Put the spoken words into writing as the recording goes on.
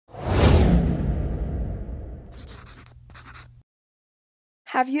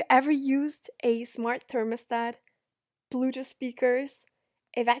Have you ever used a smart thermostat, Bluetooth speakers,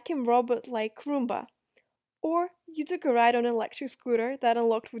 a vacuum robot like Roomba, or you took a ride on an electric scooter that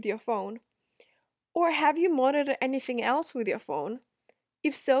unlocked with your phone? Or have you monitored anything else with your phone?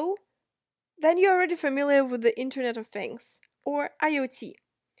 If so, then you're already familiar with the Internet of Things, or IoT,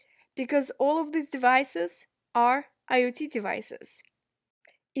 because all of these devices are IoT devices.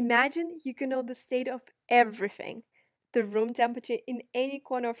 Imagine you can know the state of everything: the room temperature in any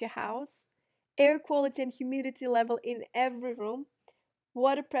corner of your house, air quality and humidity level in every room,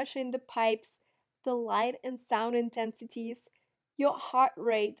 water pressure in the pipes, the light and sound intensities, your heart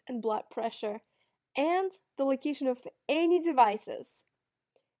rate and blood pressure, and the location of any devices.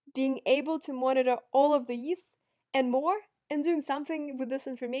 Being able to monitor all of these and more and doing something with this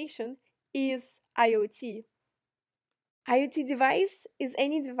information is IoT. IoT device is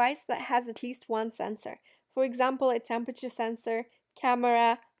any device that has at least one sensor. For example, a temperature sensor,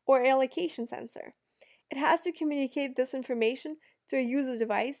 camera, or a location sensor. It has to communicate this information to a user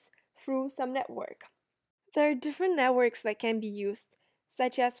device through some network. There are different networks that can be used,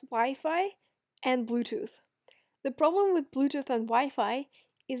 such as Wi-Fi and Bluetooth. The problem with Bluetooth and Wi-Fi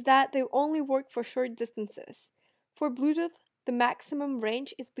is that they only work for short distances. For Bluetooth, the maximum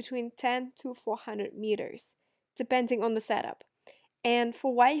range is between 10 to 400 meters, depending on the setup. And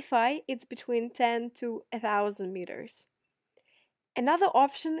for Wi-Fi, it's between 10 to 1000 meters. Another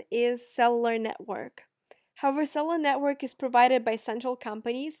option is cellular network. However, cellular network is provided by central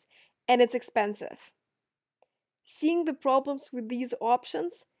companies and it's expensive. Seeing the problems with these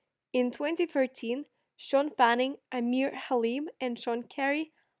options, in 2013, Sean Fanning, Amir Halim, and Sean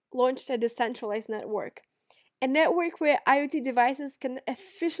Carey launched a decentralized network, a network where IoT devices can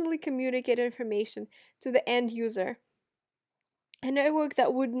efficiently communicate information to the end user. A network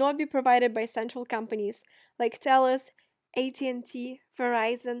that would not be provided by central companies like TELUS, AT&T,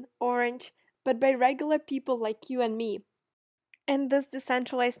 Verizon, Orange, but by regular people like you and me. And this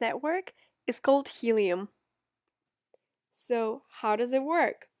decentralized network is called Helium. So, how does it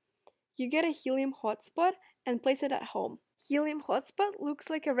work? You get a Helium hotspot and place it at home. Helium hotspot looks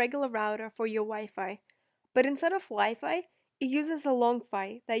like a regular router for your Wi-Fi, but instead of Wi-Fi, it uses a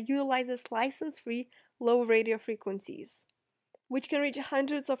long-Fi that utilizes license-free low radio frequencies, which can reach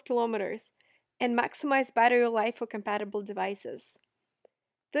hundreds of kilometers and maximize battery life for compatible devices.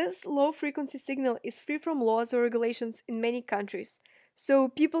 This low-frequency signal is free from laws or regulations in many countries, so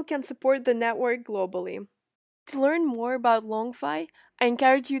people can support the network globally. To learn more about long-Fi, I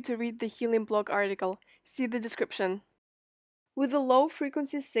encourage you to read the Helium blog article. See the description. With a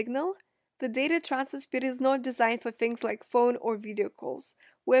low-frequency signal, the data transfer speed is not designed for things like phone or video calls,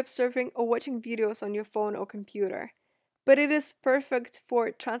 web surfing, or watching videos on your phone or computer. But it is perfect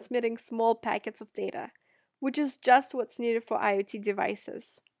for transmitting small packets of data, which is just what's needed for IoT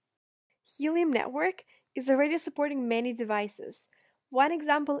devices. Helium Network is already supporting many devices. One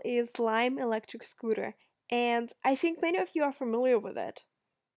example is Lime electric scooter, and I think many of you are familiar with it.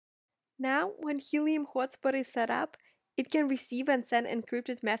 Now, when Helium Hotspot is set up, it can receive and send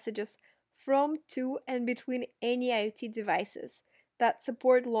encrypted messages from, to, and between any IoT devices that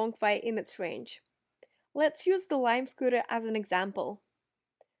support long-Fi in its range. Let's use the Lime scooter as an example.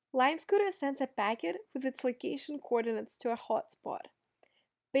 Lime scooter sends a packet with its location coordinates to a hotspot.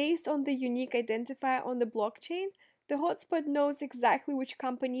 Based on the unique identifier on the blockchain, the hotspot knows exactly which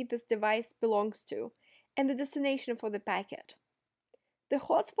company this device belongs to and the destination for the packet. The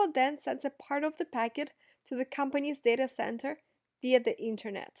hotspot then sends a part of the packet to the company's data center via the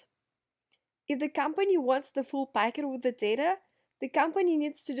internet. If the company wants the full packet with the data, the company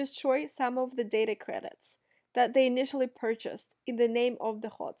needs to destroy some of the data credits that they initially purchased in the name of the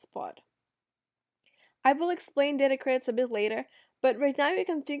hotspot. I will explain data credits a bit later, but right now you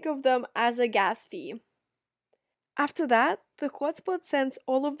can think of them as a gas fee. After that, the hotspot sends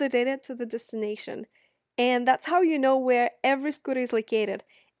all of the data to the destination, and that's how you know where every scooter is located,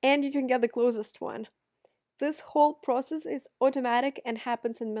 and you can get the closest one. This whole process is automatic and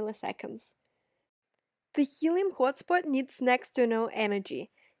happens in milliseconds. The Helium hotspot needs next to no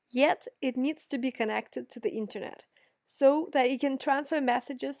energy, yet it needs to be connected to the internet, so that it can transfer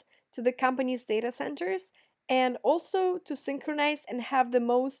messages to the company's data centers and also to synchronize and have the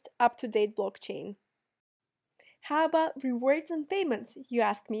most up-to-date blockchain. How about rewards and payments, you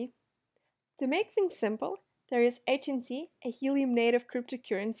ask me? To make things simple, there is HNT, a Helium native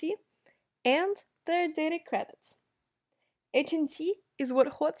cryptocurrency, and there are data credits. HNT is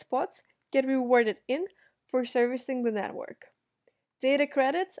what hotspots get rewarded in for servicing the network. Data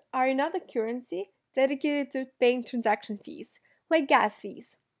credits are another currency dedicated to paying transaction fees, like gas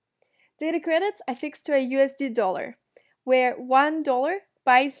fees. Data credits are fixed to a USD dollar, where $1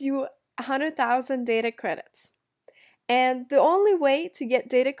 buys you 100,000 data credits. And the only way to get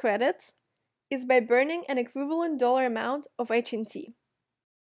data credits is by burning an equivalent dollar amount of HNT.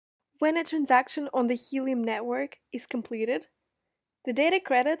 When a transaction on the Helium network is completed, the data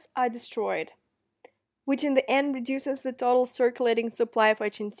credits are destroyed, which in the end reduces the total circulating supply of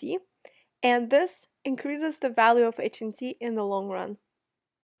HNT, and this increases the value of HNT in the long run.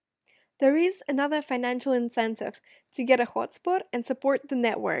 There is another financial incentive to get a hotspot and support the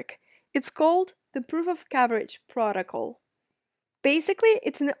network. It's called the Proof of Coverage Protocol. Basically,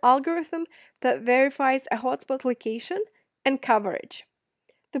 it's an algorithm that verifies a hotspot location and coverage.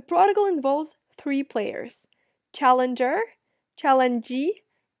 The protocol involves three players: challenger, challengee,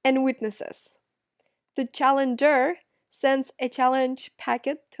 and witnesses. The challenger sends a challenge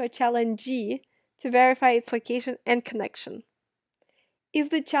packet to a challengee to verify its location and connection. If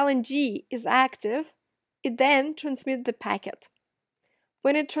the challengee is active, it then transmits the packet.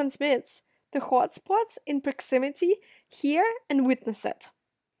 When it transmits, the hotspots in proximity hear and witness it.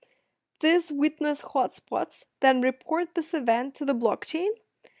 These witness hotspots then report this event to the blockchain,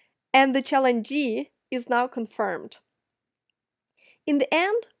 and the challengee is now confirmed. In the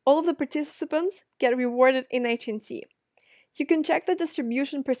end, all of the participants get rewarded in HNT. You can check the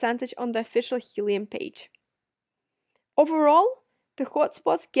distribution percentage on the official Helium page. Overall, the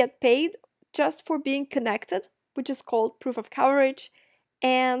hotspots get paid just for being connected, which is called proof of coverage,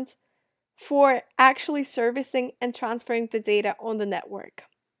 and for actually servicing and transferring the data on the network.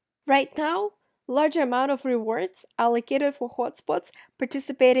 Right now, larger amount of rewards are allocated for hotspots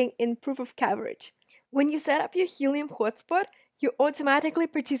participating in proof of coverage. When you set up your Helium hotspot, you automatically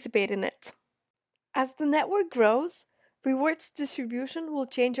participate in it. As the network grows, rewards distribution will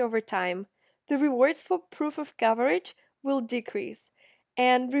change over time. The rewards for proof of coverage will decrease,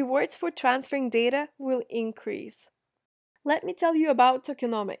 and rewards for transferring data will increase. Let me tell you about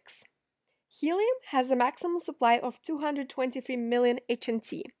tokenomics. Helium has a maximum supply of 223 million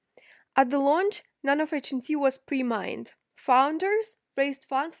HNT. At the launch, none of HNT was pre-mined. Founders raised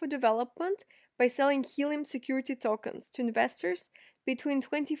funds for development by selling Helium security tokens to investors between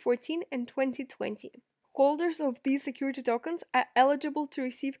 2014 and 2020. Holders of these security tokens are eligible to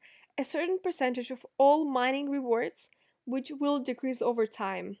receive a certain percentage of all mining rewards, which will decrease over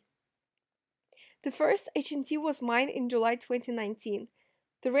time. The first HNT was mined in July 2019.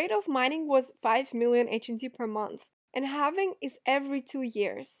 The rate of mining was 5 million HNT per month, and halving is every 2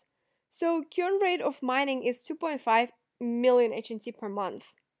 years. So current rate of mining is 2.5 million HNT per month.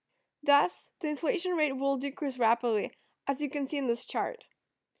 Thus, the inflation rate will decrease rapidly, as you can see in this chart.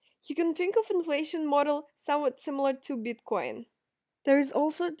 You can think of inflation model somewhat similar to Bitcoin. There is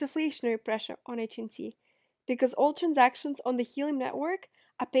also deflationary pressure on HNT, because all transactions on the Helium network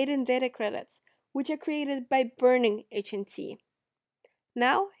are paid in data credits, which are created by burning HNT.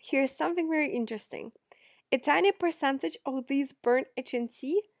 Now, here's something very interesting. A tiny percentage of these burnt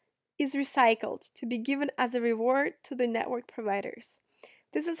HNT is recycled to be given as a reward to the network providers.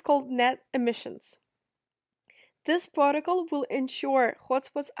 This is called net emissions. This protocol will ensure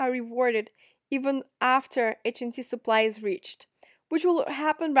hotspots are rewarded even after HNT supply is reached, which will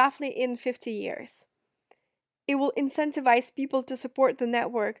happen roughly in 50 years. It will incentivize people to support the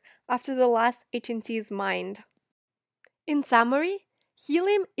network after the last HNT is mined. In summary,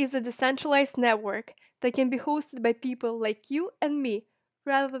 Helium is a decentralized network that can be hosted by people like you and me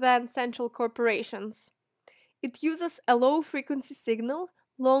rather than central corporations. It uses a low-frequency signal,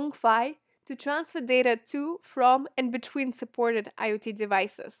 long PHY, to transfer data to, from, and between supported IoT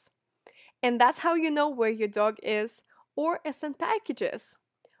devices. And that's how you know where your dog is, or send packages,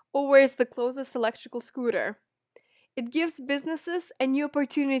 or where's the closest electrical scooter. It gives businesses a new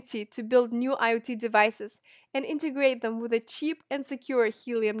opportunity to build new IoT devices and integrate them with a cheap and secure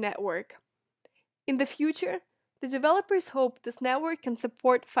Helium network. In the future, the developers hope this network can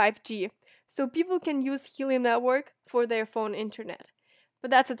support 5G, so people can use Helium network for their phone internet.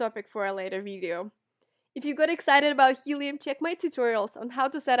 But that's a topic for a later video. If you got excited about Helium, check my tutorials on how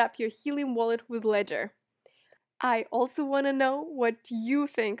to set up your Helium wallet with Ledger. I also want to know what you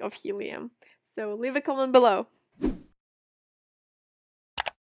think of Helium, so leave a comment below.